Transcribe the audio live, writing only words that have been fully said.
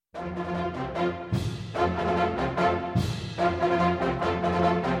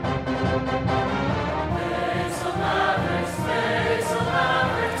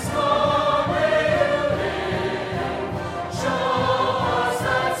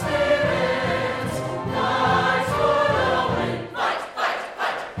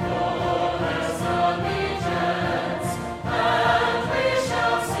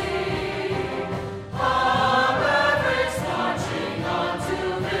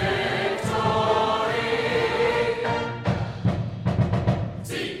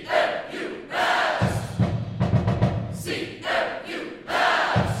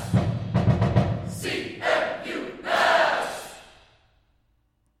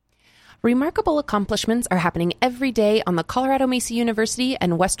Remarkable accomplishments are happening every day on the Colorado Mesa University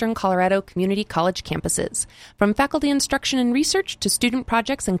and Western Colorado Community College campuses, from faculty instruction and research to student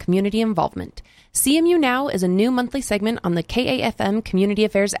projects and community involvement. CMU Now is a new monthly segment on the KAFM Community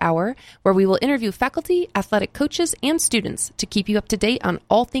Affairs Hour, where we will interview faculty, athletic coaches, and students to keep you up to date on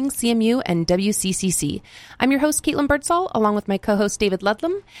all things CMU and WCCC. I'm your host, Caitlin Birdsall, along with my co-host, David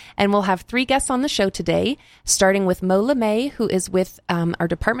Ludlam, and we'll have 3 guests on the show today, starting with Mo LeMay, who is with our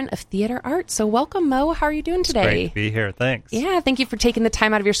Department of Theater Arts. So welcome, Mo. How are you doing today? It's great to be here. Thanks. Yeah, thank you for taking the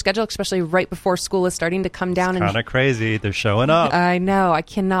time out of your schedule, especially right before school is starting to come down. It's kind of crazy. They're showing up. I know. I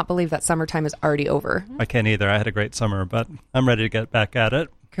cannot believe that summertime is already over. I can't either. I had a great summer, but I'm ready to get back at it.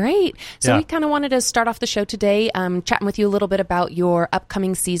 Great. So we kind of wanted to start off the show today chatting with you a little bit about your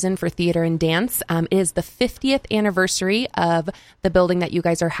upcoming season for theater and dance. It is the 50th anniversary of the building that you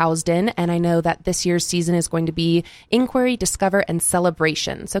guys are housed in, and I know that this year's season is going to be Inquiry, Discover, and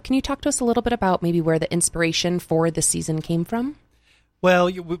Celebration. So can you talk to us a little bit about maybe where the inspiration for the season came from? Well,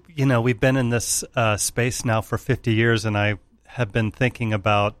 we've been in this space now for 50 years, and I have been thinking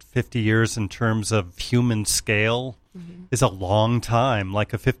about 50 years in terms of human scale. Is a long time.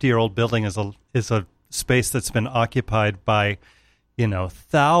 Like a 50-year-old building is a space that's been occupied by,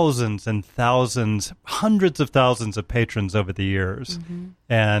 thousands and thousands, hundreds of thousands of patrons over the years,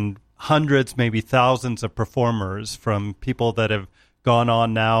 and hundreds, maybe thousands of performers, from people that have gone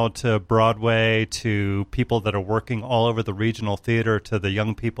on now to Broadway, to people that are working all over the regional theater, to the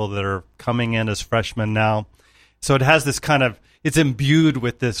young people that are coming in as freshmen now. So it has this it's imbued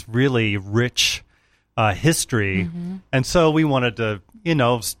with this really rich history. And so we wanted to,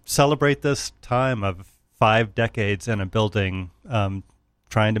 celebrate this time of 5 decades in a building,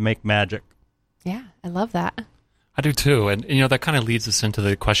 trying to make magic. Yeah, I love that. I do too. And, that kind of leads us into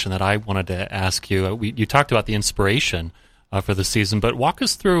the question that I wanted to ask you. You talked about the inspiration for the season, but walk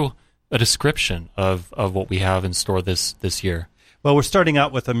us through a description of what we have in store this year. Well, we're starting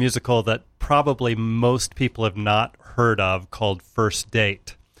out with a musical that probably most people have not heard of, called First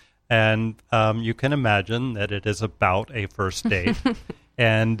Date. And you can imagine that it is about a first date.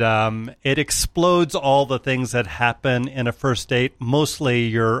 And it explodes all the things that happen in a first date,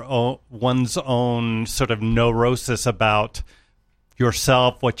 mostly one's own sort of neurosis about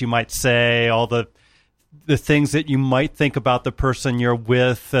yourself, what you might say, all the things that you might think about the person you're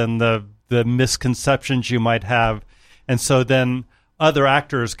with, and the misconceptions you might have. And so then other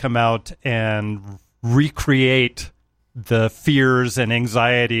actors come out and recreate the fears and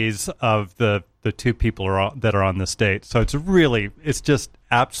anxieties of the 2 people that are on this date. So it's just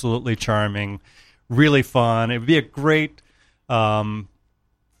absolutely charming, really fun. It would be a great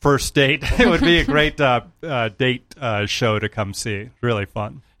first date. It would be a great date show to come see. Really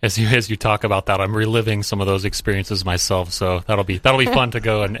fun. As you talk about that, I'm reliving some of those experiences myself. So that'll be fun to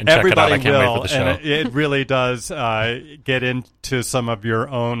go and check it out. I can't wait for the show. And it really does get into some of your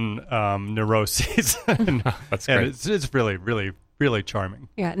own neuroses. That's great. And it's really, really, really charming.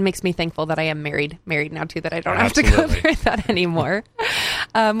 Yeah, it makes me thankful that I am married now too, that I don't have to go through that anymore.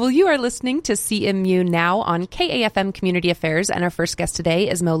 Well, you are listening to CMU Now on KAFM Community Affairs, and our first guest today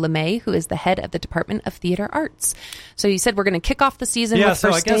is Mo LeMay, who is the head of the Department of Theater Arts. So you said we're going to kick off the season with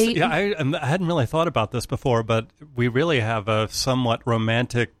First Date. I hadn't really thought about this before, but we really have a somewhat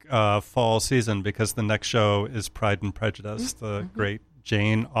romantic fall season, because the next show is Pride and Prejudice, the great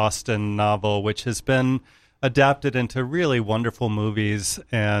Jane Austen novel, which has been adapted into really wonderful movies.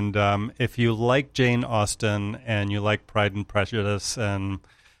 And if you like Jane Austen and you like Pride and Prejudice and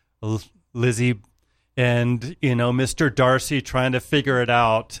Lizzie and Mr. Darcy trying to figure it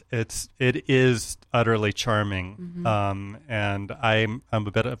out, it is utterly charming. And I'm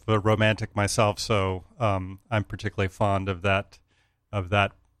a bit of a romantic myself, so I'm particularly fond of that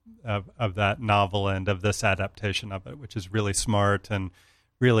novel and of this adaptation of it, which is really smart and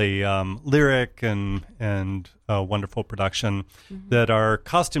really lyric and wonderful production that our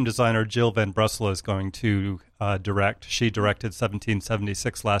costume designer Jill Van Brussel is going to direct. She directed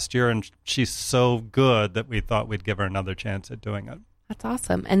 1776 last year, and she's so good that we thought we'd give her another chance at doing it. That's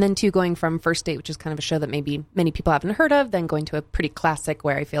awesome. And then too, going from First Date, which is kind of a show that maybe many people haven't heard of, then going to a pretty classic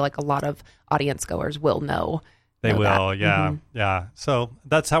where I feel like a lot of audience goers will know. They will, that. yeah, yeah. So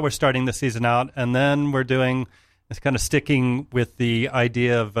that's how we're starting the season out, and then we're doing. It's kind of sticking with the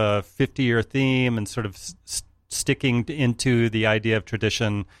idea of a 50-year theme and sort of sticking into the idea of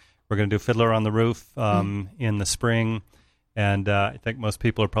tradition. We're going to do Fiddler on the Roof in the spring, and I think most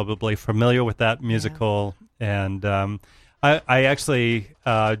people are probably familiar with that musical. Yeah. And I actually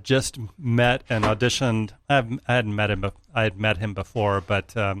just met and auditioned. I hadn't met him. I had met him before,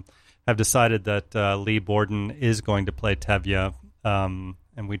 but I've decided that Lee Borden is going to play Tevye, and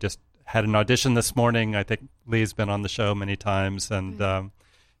we just had an audition this morning. I think Lee's been on the show many times, and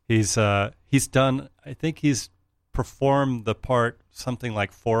he's done. I think he's performed the part something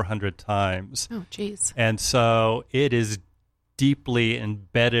like 400 times. Oh, geez! And so it is deeply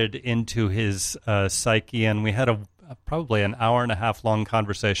embedded into his psyche. And we had probably an hour and a half long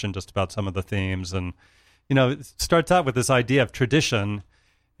conversation just about some of the themes. And it starts out with this idea of tradition,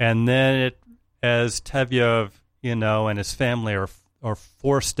 and then as Tevye, and his family are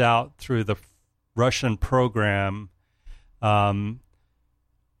forced out through the Russian program, he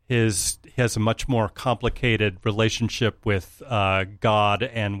has a much more complicated relationship with God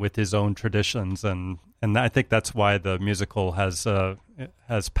and with his own traditions, and I think that's why the musical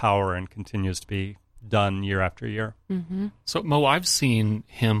has power and continues to be done year after year. Mm-hmm. So Mo, I've seen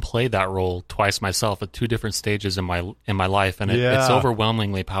him play that role twice myself at two different stages in my life, and it's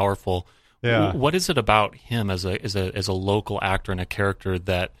overwhelmingly powerful. Yeah. What is it about him as a local actor and a character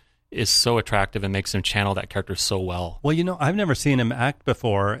that is so attractive and makes him channel that character so well? Well, I've never seen him act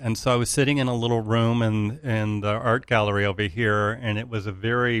before, and so I was sitting in a little room in the art gallery over here, and it was a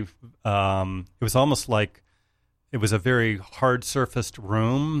very, it was almost like it was a very hard-surfaced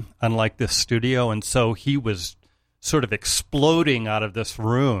room, unlike this studio, and so he was sort of exploding out of this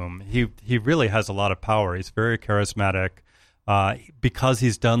room. He really has a lot of power. He's very charismatic. Because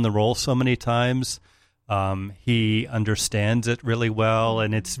he's done the role so many times, he understands it really well,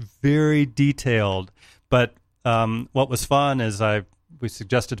 and it's very detailed. But what was fun is we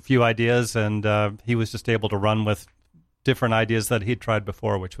suggested a few ideas, and he was just able to run with different ideas that he'd tried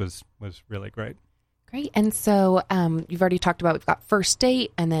before, which was really great. Great. And so you've already talked about, we've got First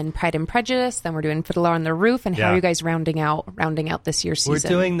Date and then Pride and Prejudice, then we're doing Fiddler on the Roof. And how are you guys rounding out this year's season?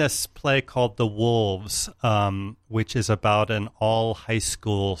 We're doing this play called The Wolves, which is about an all high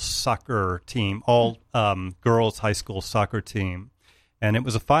school soccer team, all girls high school soccer team. And it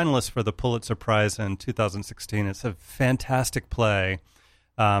was a finalist for the Pulitzer Prize in 2016. It's a fantastic play.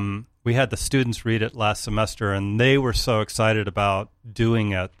 We had the students read it last semester, and they were so excited about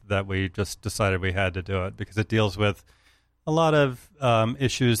doing it that we just decided we had to do it because it deals with a lot of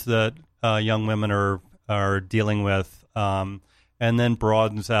issues that young women are dealing with, and then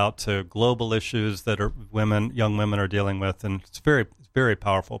broadens out to global issues that young women are dealing with, and it's very, very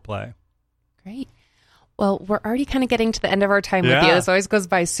powerful play. Great. Well, we're already kind of getting to the end of our time with you. This always goes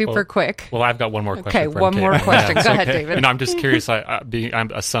by super quick. Well, I've got one more question. Okay, one more question. Go ahead, David. And I'm just curious. I'm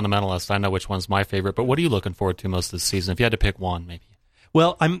a sentimentalist. I know which one's my favorite, but what are you looking forward to most this season? If you had to pick one, maybe.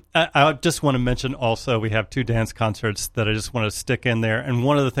 Well, I just want to mention also we have 2 dance concerts that I just want to stick in there. And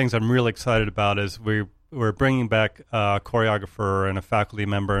one of the things I'm really excited about is we're bringing back a choreographer and a faculty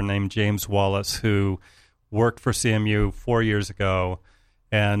member named James Wallace, who worked for CMU 4 years ago.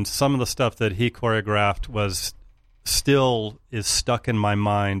 And some of the stuff that he choreographed is stuck in my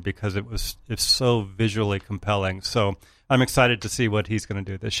mind because it's so visually compelling. So I'm excited to see what he's going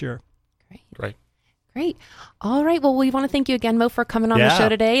to do this year. Great. All right. Well, we want to thank you again, Mo, for coming on the show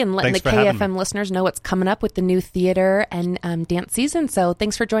today and letting the KFM listeners know what's coming up with the new theater and dance season. So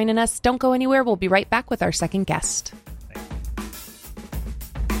thanks for joining us. Don't go anywhere. We'll be right back with our second guest.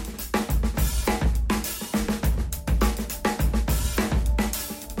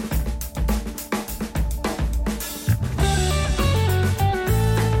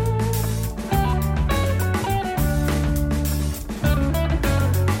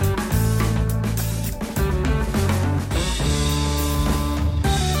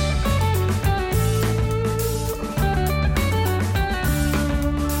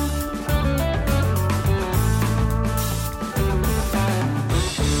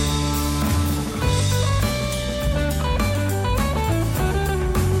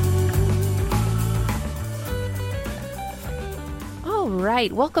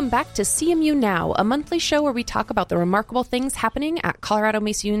 right, welcome back to CMU Now, a monthly show where we talk about the remarkable things happening at Colorado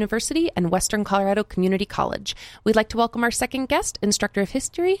Mesa University and Western Colorado Community College. We'd like to welcome our second guest, Instructor of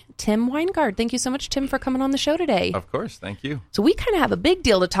History, Tim Weingard. Thank you so much, Tim, for coming on the show today. Of course, thank you. So we kind of have a big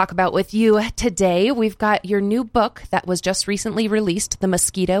deal to talk about with you today. We've got your new book that was just recently released, The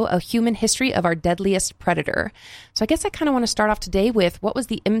Mosquito, A Human History of Our Deadliest Predator. So I guess I kind of want to start off today with what was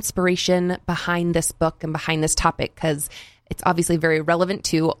the inspiration behind this book and behind this topic, because it's obviously very relevant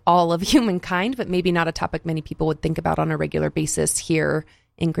to all of humankind, but maybe not a topic many people would think about on a regular basis here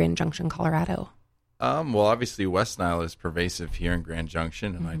in Grand Junction, Colorado. Well, obviously, West Nile is pervasive here in Grand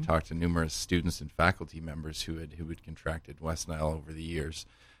Junction, and I talked to numerous students and faculty members who had contracted West Nile over the years.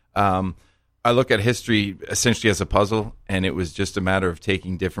 I look at history essentially as a puzzle, and it was just a matter of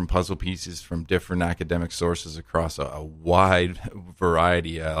taking different puzzle pieces from different academic sources across a wide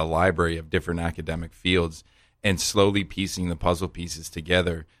variety, a library of different academic fields, and slowly piecing the puzzle pieces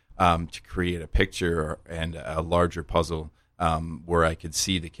together to create a picture and a larger puzzle where I could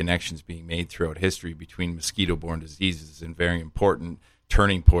see the connections being made throughout history between mosquito-borne diseases and very important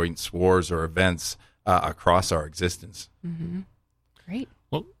turning points, wars, or events across our existence. Mm-hmm. Great.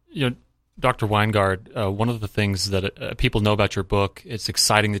 Well, Dr. Weingard, one of the things that people know about your book, it's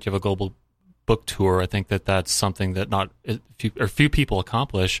exciting that you have a global book tour. I think that that's something that few people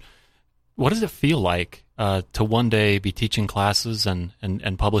accomplish. What does it feel like to one day be teaching classes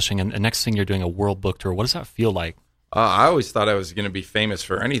and publishing, and next thing you're doing a world book tour? What does that feel like? I always thought I was going to be famous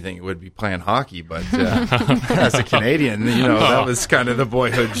for anything. It would be playing hockey, but as a Canadian, that was kind of the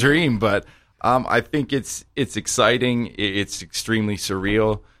boyhood dream. But I think it's exciting. It's extremely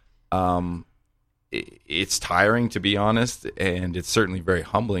surreal. It's tiring, to be honest, and it's certainly very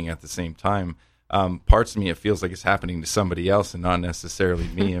humbling at the same time. Parts of me, it feels like it's happening to somebody else and not necessarily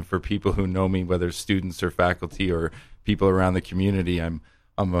me. And for people who know me, whether students or faculty or people around the community, I'm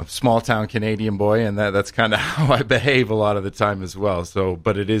a small town Canadian boy, and that's kind of how I behave a lot of the time as well. So,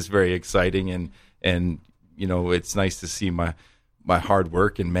 but it is very exciting, and it's nice to see my hard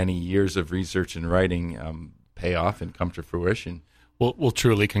work and many years of research and writing pay off and come to fruition. Well,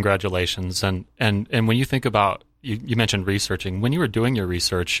 truly, congratulations. And when you think about, you mentioned researching, when you were doing your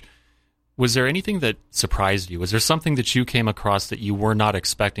research, was there anything that surprised you? Was there something that you came across that you were not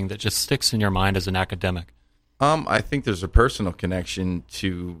expecting that just sticks in your mind as an academic? I think there's a personal connection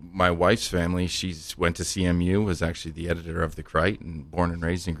to my wife's family. She went to CMU, was actually the editor of The Krait, and born and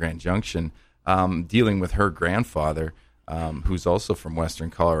raised in Grand Junction, dealing with her grandfather, who's also from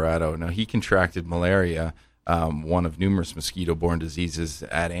Western Colorado. Now, he contracted malaria, one of numerous mosquito-borne diseases,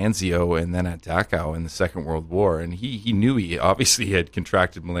 at Anzio and then at Dachau in the Second World War. And he knew he obviously had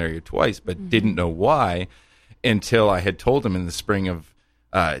contracted malaria twice, but didn't know why until I had told him in the spring of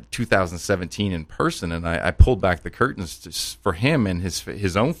 2017 in person. And I pulled back the curtains for him and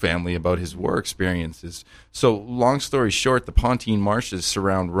his own family about his war experiences. So long story short, the Pontine Marshes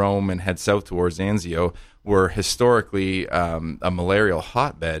surround Rome and head south towards Anzio were historically a malarial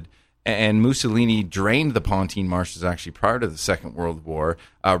hotbed. And Mussolini drained the Pontine Marshes actually prior to the Second World War,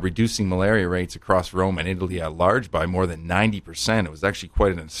 reducing malaria rates across Rome and Italy at large by more than 90%. It was actually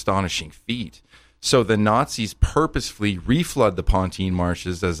quite an astonishing feat. So the Nazis purposefully reflood the Pontine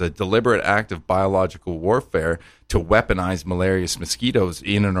Marshes as a deliberate act of biological warfare to weaponize malarious mosquitoes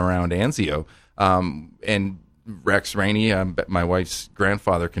in and around Anzio. And Rex Rainey, my wife's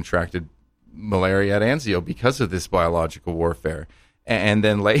grandfather, contracted malaria at Anzio because of this biological warfare. And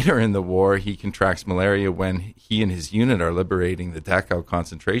then later in the war, he contracts malaria when he and his unit are liberating the Dachau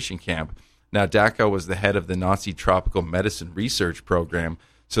concentration camp. Now, Dachau was the head of the Nazi tropical medicine research program,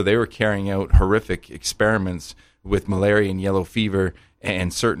 so they were carrying out horrific experiments with malaria and yellow fever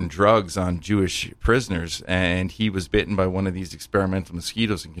and certain drugs on Jewish prisoners. And he was bitten by one of these experimental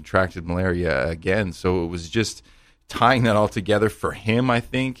mosquitoes and contracted malaria again. So it was just tying that all together for him, I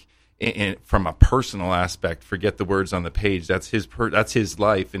think. And from a personal aspect, forget the words on the page. That's his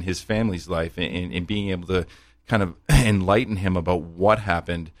life and his family's life, and being able to kind of enlighten him about what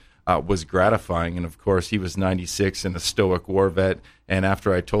happened was gratifying. And of course, he was 96 and a stoic war vet. And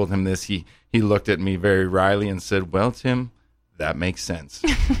after I told him this, he looked at me very wryly and said, "Well, Tim, that makes sense."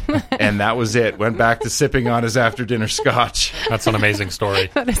 And that was it. Went back to sipping on his after-dinner scotch. That's an amazing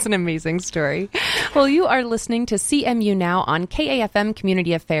story. That is an amazing story. Well, you are listening to CMU Now on KAFM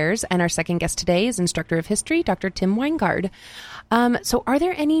Community Affairs, and our second guest today is Instructor of History, Dr. Tim Weingard. So are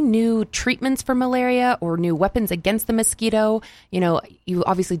there any new treatments for malaria or new weapons against the mosquito? You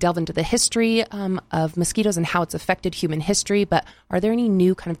obviously delve into the history of mosquitoes and how it's affected human history, but are there any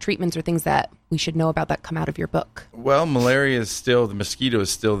new kind of treatments or things that we should know about that come out of your book? Well, the mosquito is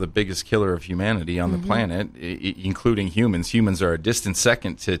still the biggest killer of humanity on the planet, including humans. Humans are a distant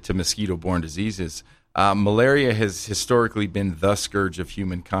second to mosquito-borne diseases. Malaria has historically been the scourge of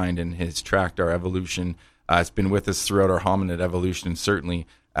humankind and has tracked our evolution. It's been with us throughout our hominid evolution and certainly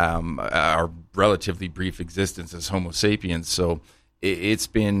our relatively brief existence as Homo sapiens. So it's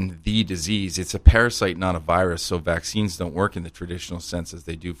been the disease. It's a parasite, not a virus, so vaccines don't work in the traditional sense as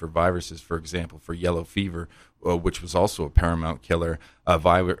they do for viruses. For example, for yellow fever, which was also a paramount killer, a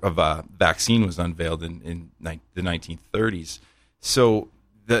vaccine was unveiled in the 1930s. So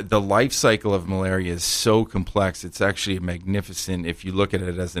the life cycle of malaria is so complex. It's actually a magnificent, if you look at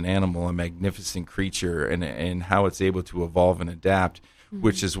it as an animal, a magnificent creature, and how it's able to evolve and adapt,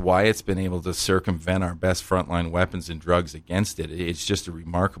 which is why it's been able to circumvent our best frontline weapons and drugs against it. It's just a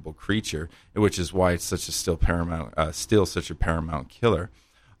remarkable creature, which is why it's still such a paramount killer.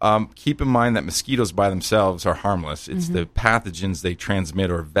 Keep in mind that mosquitoes by themselves are harmless. It's the pathogens they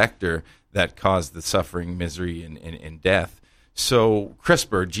transmit or vector that cause the suffering, misery, and death. So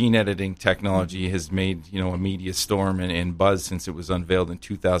CRISPR, gene editing technology, has made a media storm and buzz since it was unveiled in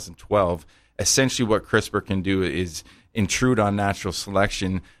 2012. Essentially, what CRISPR can do is intrude on natural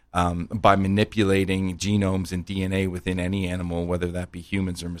selection by manipulating genomes and DNA within any animal, whether that be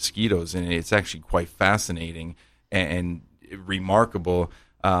humans or mosquitoes. And it's actually quite fascinating and remarkable.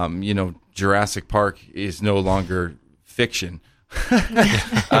 Jurassic Park is no longer fiction.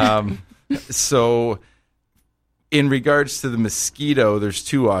 So in regards to the mosquito, there's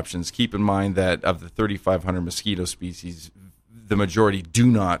two options. Keep in mind that of the 3,500 mosquito species, the majority do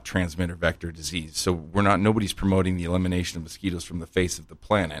not transmit or vector disease. So nobody's promoting the elimination of mosquitoes from the face of the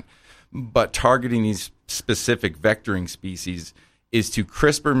planet. But targeting these specific vectoring species is to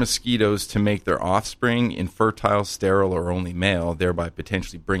CRISPR mosquitoes to make their offspring infertile, sterile, or only male, thereby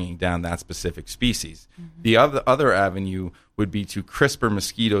potentially bringing down that specific species. The other avenue would be to CRISPR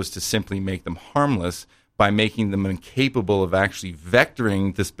mosquitoes to simply make them harmless by making them incapable of actually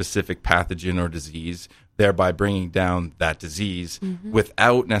vectoring the specific pathogen or disease, thereby bringing down that disease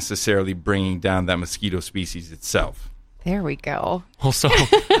without necessarily bringing down that mosquito species itself. There we go. Well, so,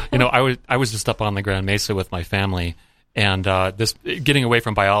 I was just up on the Grand Mesa with my family, and this getting away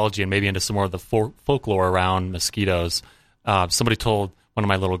from biology and maybe into some more of the folklore around mosquitoes. Somebody told one of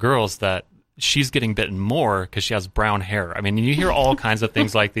my little girls that she's getting bitten more because she has brown hair. I mean, you hear all kinds of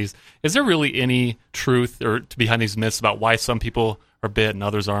things like these. Is there really any truth or behind these myths about why some people are bit and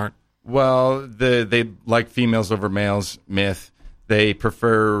others aren't? Well, they like females over males, myth. They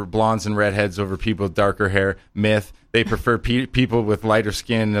prefer blondes and redheads over people with darker hair, myth. They prefer people with lighter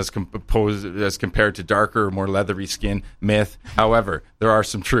skin as compared to darker or more leathery skin, myth. However, there are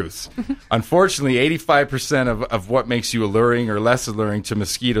some truths. Unfortunately, 85% of what makes you alluring or less alluring to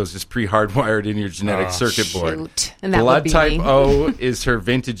mosquitoes is pre-hardwired in your genetic circuit board. Shoot. And that Blood type me. O is her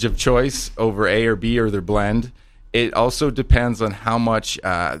vintage of choice over A or B or their blend. It also depends on how much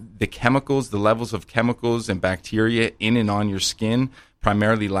the levels of chemicals and bacteria in and on your skin,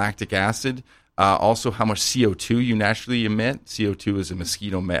 primarily lactic acid. Also, how much CO2 you naturally emit. CO2 is a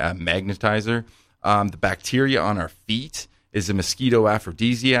mosquito magnetizer. The bacteria on our feet is a mosquito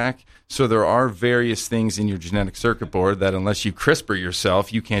aphrodisiac. So there are various things in your genetic circuit board that unless you CRISPR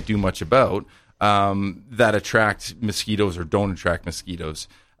yourself, you can't do much about that attract mosquitoes or don't attract mosquitoes.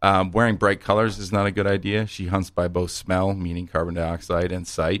 Wearing bright colors is not a good idea. She hunts by both smell, meaning carbon dioxide, and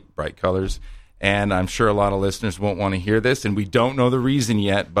sight, bright colors. And I'm sure a lot of listeners won't want to hear this, and we don't know the reason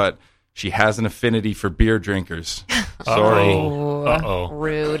yet, but she has an affinity for beer drinkers. Sorry. Uh-oh.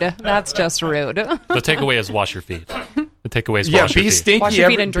 Rude. That's just rude. The takeaway is wash your feet. The takeaway is wash your be feet. stinky. Wash your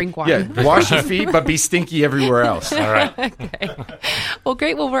feet and drink wine. Yeah, wash your feet, but be stinky everywhere else. All right. Okay. Well,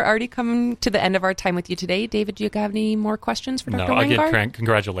 great. Well, we're already coming to the end of our time with you today. David, do you have any more questions for Dr. No, Weingard? again,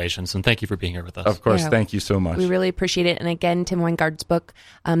 congratulations, and thank you for being here with us. Of course, Yeah. thank you so much. We really appreciate it. And again, Tim Weingard's book,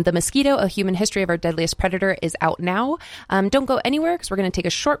 The Mosquito, A Human History of Our Deadliest Predator, is out now. Don't go anywhere because we're going to take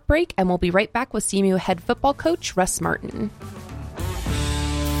a short break, and we'll be right back with CMU head football coach Russ Martin.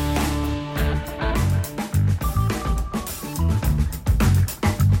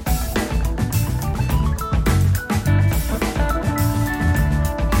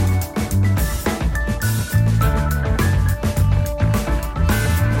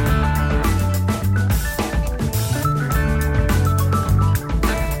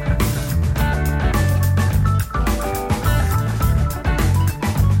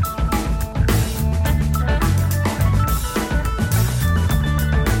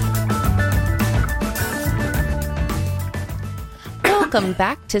 Welcome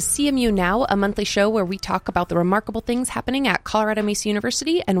back to CMU Now, a monthly show where we talk about the remarkable things happening at Colorado Mesa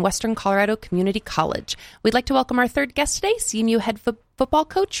University and Western Colorado Community College. We'd like to welcome our third guest today, CMU head football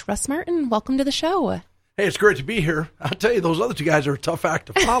coach Russ Martin. Welcome to the show. Hey, it's great to be here. I'll tell you, those other two guys are a tough act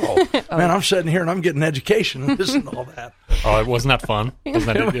to follow. Man, I'm sitting here and I'm getting education and listening to all that. Oh, wasn't that fun? Wasn't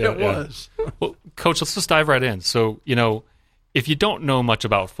that, It was. Well, Coach, let's just dive right in. So, if you don't know much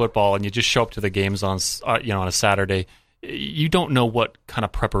about football and you just show up to the games on a Saturday, you don't know what kind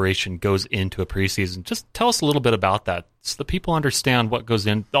of preparation goes into a preseason. Just tell us a little bit about that so that people understand what goes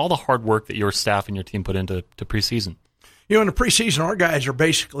in, all the hard work that your staff and your team put into preseason. In the preseason, our guys are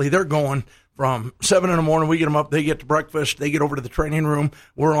they're going from 7 in the morning. We get them up. They get to breakfast. They get over to the training room.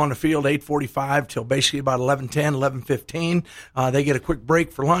 We're on the field 8:45 till basically about 11:10, 11:15. They get a quick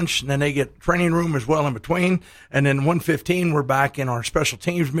break for lunch, and then they get training room as well in between. And then 1:15, we're back in our special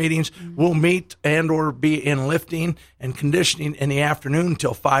teams meetings. We'll meet and or be in lifting and conditioning in the afternoon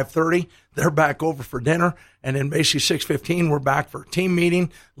until 5:30. They're back over for dinner. And then basically 6:15, we're back for a team meeting,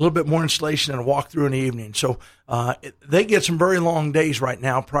 a little bit more installation, and a walkthrough in the evening. So they get some very long days right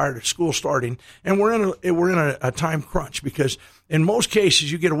now prior to school starting, and we're in a time crunch because in most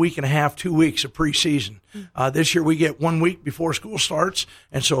cases you get a week and a half, 2 weeks of preseason. This year we get 1 week before school starts,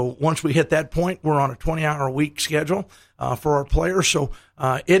 and so once we hit that point, we're on a 20-hour-a-week schedule for our players. So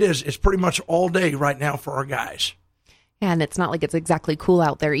it's pretty much all day right now for our guys. And it's not like it's exactly cool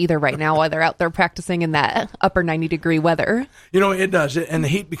out there either right now while they're out there practicing in that upper 90-degree weather. It does. And the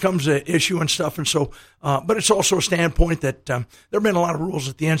heat becomes an issue and stuff. And so, but it's also a standpoint that there have been a lot of rules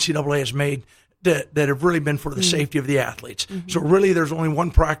that the NCAA has made that have really been for the safety of the athletes. Mm-hmm. So really there's only one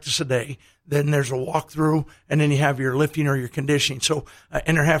practice a day. Then there's a walkthrough, and then you have your lifting or your conditioning. So,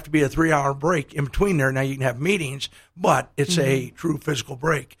 and there have to be a 3-hour break in between there. Now you can have meetings, but it's a true physical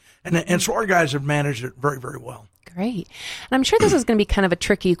break. And so our guys have managed it very, very well. Great. And I'm sure this is going to be kind of a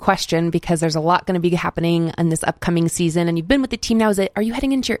tricky question because there's a lot going to be happening in this upcoming season. And you've been with the team now. Are you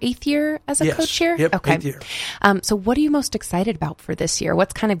heading into your 8th year as a coach here? Yep, okay. 8th year. So what are you most excited about for this year?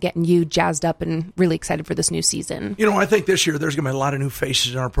 What's kind of getting you jazzed up and really excited for this new season? I think this year there's going to be a lot of new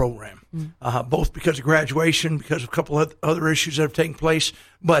faces in our program, both because of graduation, because of a couple of other issues that have taken place.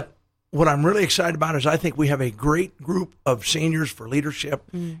 But what I'm really excited about is I think we have a great group of seniors for leadership,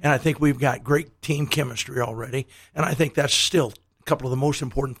 and I think we've got great team chemistry already. And I think that's still a couple of the most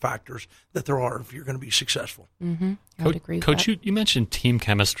important factors that there are if you're going to be successful. Mm-hmm. I would agree with Coach, that. you mentioned team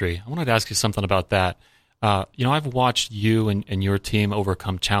chemistry. I wanted to ask you something about that. I've watched you and your team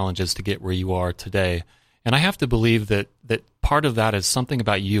overcome challenges to get where you are today. And I have to believe that part of that is something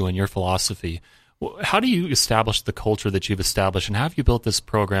about you and your philosophy. How do you establish the culture that you've established, and how have you built this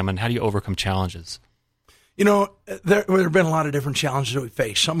program, and how do you overcome challenges? There have been a lot of different challenges that we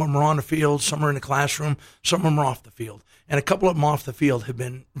face. Some of them are on the field, some are in the classroom, some of them are off the field. And a couple of them off the field have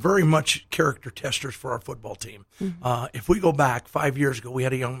been very much character testers for our football team. Mm-hmm. If we go back 5 years ago, we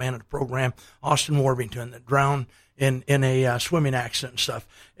had a young man in the program, Austin Warvington, that drowned in a swimming accident and stuff.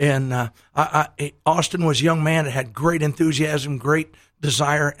 And Austin was a young man that had great enthusiasm, great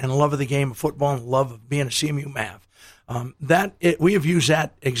desire and love of the game of football and love of being a CMU Mav. We have used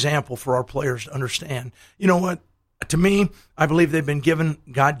that example for our players to understand. You know what? To me, I believe they've been given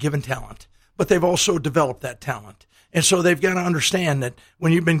God-given talent, but they've also developed that talent. And so they've got to understand that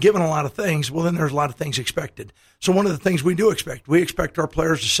when you've been given a lot of things, well, then there's a lot of things expected. So one of the things we expect our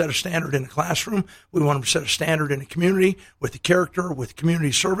players to set a standard in the classroom. We want them to set a standard in the community with the character, with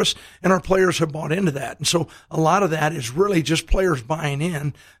community service, and our players have bought into that. And so a lot of that is really just players buying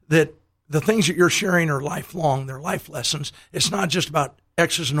in that the things that you're sharing are lifelong. They're life lessons. It's not just about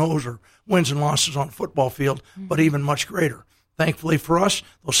X's and O's or wins and losses on a football field, but even much greater. Thankfully for us,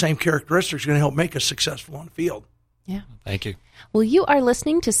 those same characteristics are going to help make us successful on the field. Yeah. Thank you. Well, you are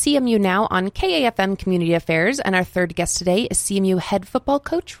listening to CMU Now on KAFM Community Affairs, and our third guest today is CMU head football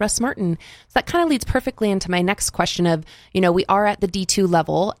coach Russ Martin. So that kind of leads perfectly into my next question of, we are at the D2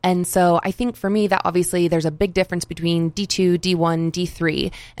 level, and so I think for me that obviously there's a big difference between D2, D1,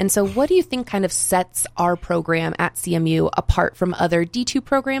 D3. And so what do you think kind of sets our program at CMU apart from other D2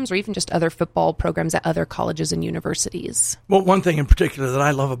 programs or even just other football programs at other colleges and universities? Well, one thing in particular that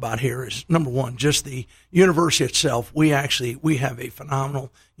I love about here is, number one, just the university itself. We have a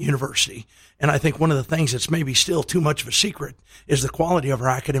phenomenal university. And I think one of the things that's maybe still too much of a secret is the quality of our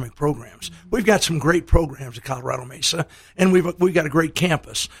academic programs. We've got some great programs at Colorado Mesa, and we've got a great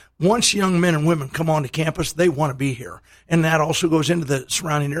campus. Once young men and women come onto campus, they want to be here. And that also goes into the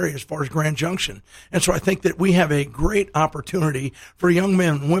surrounding area as far as Grand Junction. And so I think that we have a great opportunity for young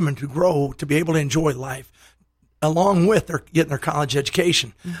men and women to grow, to be able to enjoy life. along with their getting their college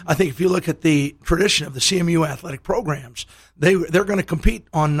education. I think if you look at the tradition of the CMU athletic programs, they're going to compete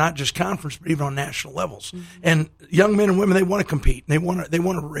on not just conference, but even on national levels. And young men and women, they want to compete. They want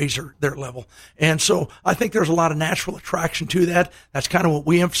to raise their level. And so I think there's a lot of natural attraction to that. That's kind of what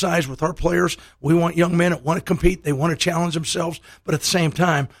we emphasize with our players. We want young men that want to compete. They want to challenge themselves, but at the same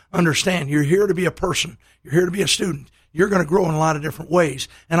time, understand you're here to be a person. You're here to be a student. You're going to grow in a lot of different ways.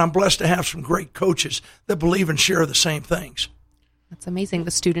 And I'm blessed to have some great coaches that believe and share the same things. That's amazing,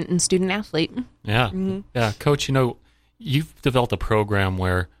 the student and student athlete. Yeah. Yeah. Coach, you've developed a program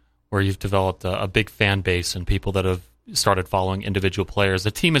where you've developed a big fan base and people that have started following individual players.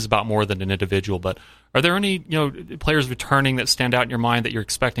 The team is about more than an individual, but are there any players returning that stand out in your mind that you're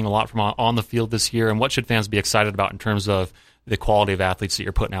expecting a lot from on the field this year? And what should fans be excited about in terms of the quality of athletes that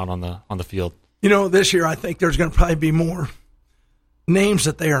you're putting out on the field? This year I think there's going to probably be more names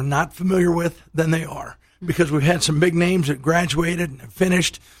that they are not familiar with than they are, because we've had some big names that graduated and have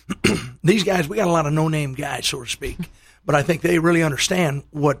finished. These guys, we got a lot of no-name guys, so to speak, but I think they really understand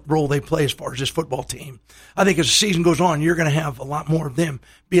what role they play as far as this football team. I think as the season goes on, you're going to have a lot more of them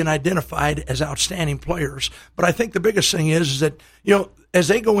being identified as outstanding players. But I think the biggest thing is that, as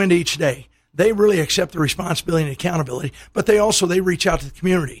they go into each day, they really accept the responsibility and accountability, but they reach out to the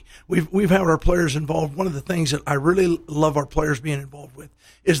community. We've had our players involved. One of the things that I really love our players being involved with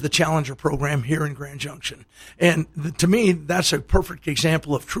is the Challenger program here in Grand Junction. And to me, that's a perfect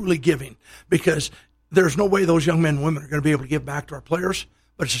example of truly giving, because there's no way those young men and women are going to be able to give back to our players,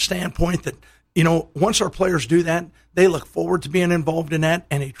 but it's a standpoint that, once our players do that, they look forward to being involved in that,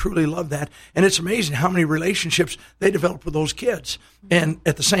 and they truly love that. And it's amazing how many relationships they develop with those kids. And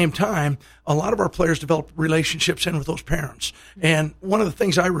at the same time, a lot of our players develop relationships in with those parents. And one of the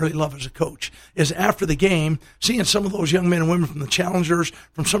things I really love as a coach is after the game, seeing some of those young men and women from the Challengers,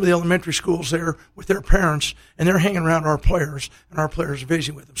 from some of the elementary schools there with their parents, and they're hanging around our players, and our players are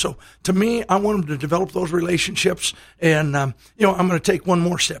visiting with them. So to me, I want them to develop those relationships. And, I'm going to take one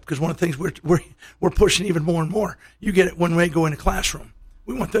more step, because one of the things we're pushing even more and more. You get it when they go in the classroom.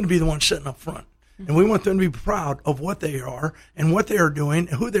 We want them to be the ones sitting up front. And we want them to be proud of what they are and what they are doing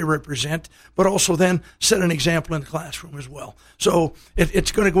and who they represent, but also then set an example in the classroom as well. So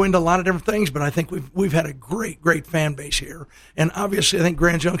it's going to go into a lot of different things, but I think we've had a great fan base here. And obviously, I think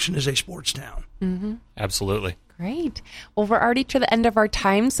Grand Junction is a sports town. Mm-hmm. Absolutely. Great. Well, we're already to the end of our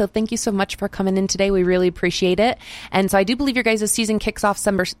time, so thank you so much for coming in today. We really appreciate it. And so I do believe your guys' season kicks off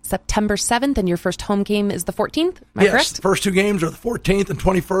September 7th, and your first home game is the 14th. Am I correct? The first two games are the 14th and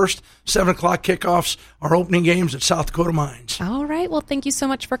 21st. 7 o'clock kickoffs. Our opening games at South Dakota Mines. All right. Well, thank you so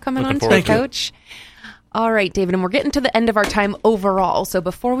much for coming Looking on forward today, to it. Coach. All right, David, and we're getting to the end of our time overall. So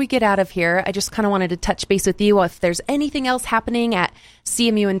before we get out of here, I just kind of wanted to touch base with you if there's anything else happening at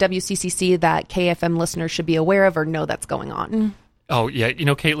CMU and WCCC that KFM listeners should be aware of or know that's going on. Oh, yeah.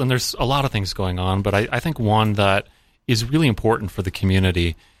 Caitlin, there's a lot of things going on, but I think one that is really important for the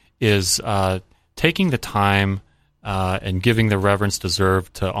community is taking the time and giving the reverence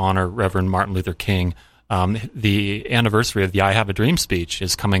deserved to honor Reverend Martin Luther King. The anniversary of the I Have a Dream speech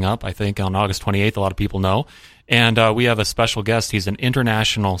is coming up, I think, on August 28th. A lot of people know. And we have a special guest. He's an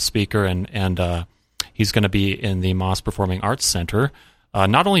international speaker, and he's going to be in the Moss Performing Arts Center,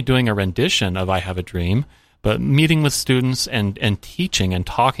 not only doing a rendition of I Have a Dream, but meeting with students and teaching and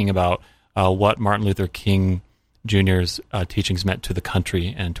talking about what Martin Luther King Jr.'s teachings meant to the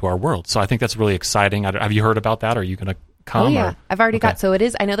country and to our world. So I think that's really exciting. Have you heard about that? Are you going to come? Oh, yeah. Or? I've already got, so it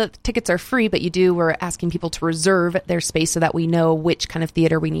is, I know that the tickets are free, but we're asking people to reserve their space so that we know which kind of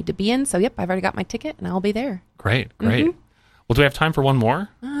theater we need to be in. So, yep, I've already got my ticket and I'll be there. Great. Well, do we have time for one more?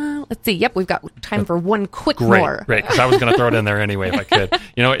 Let's see. Yep, we've got time for one quick more. Great, because I was going to throw it in there anyway if I could.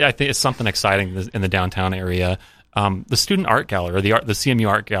 I think it's something exciting in the downtown area. The Student Art Gallery, or the CMU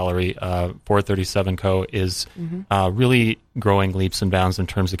Art Gallery, 437 Co. is really growing leaps and bounds in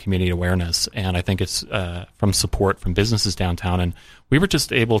terms of community awareness, and I think it's from support from businesses downtown. And we were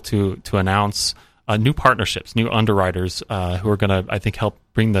just able to announce new partnerships, new underwriters who are going to, I think, help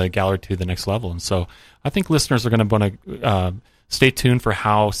bring the gallery to the next level. And so I think listeners are going to want to stay tuned for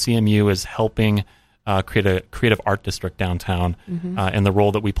how CMU is helping create a creative art district downtown and the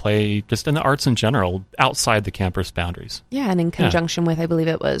role that we play just in the arts in general outside the campus boundaries. Yeah, and in conjunction with, I believe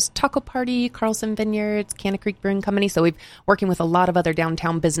it was Taco Party, Carlson Vineyards, Canna Creek Brewing Company. So we're working with a lot of other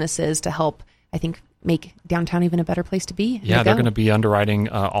downtown businesses to help, I think, make downtown even a better place to be. Yeah, they're going to be underwriting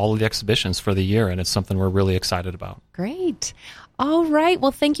all of the exhibitions for the year, and it's something we're really excited about. Great. All right.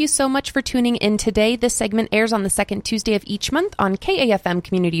 Well, thank you so much for tuning in today. This segment airs on the second Tuesday of each month on KAFM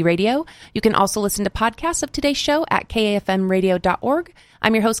Community Radio. You can also listen to podcasts of today's show at kafmradio.org.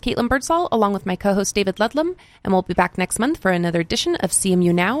 I'm your host, Caitlin Birdsall, along with my co-host, David Ludlam, and we'll be back next month for another edition of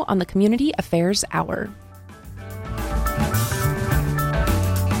CMU Now on the Community Affairs Hour.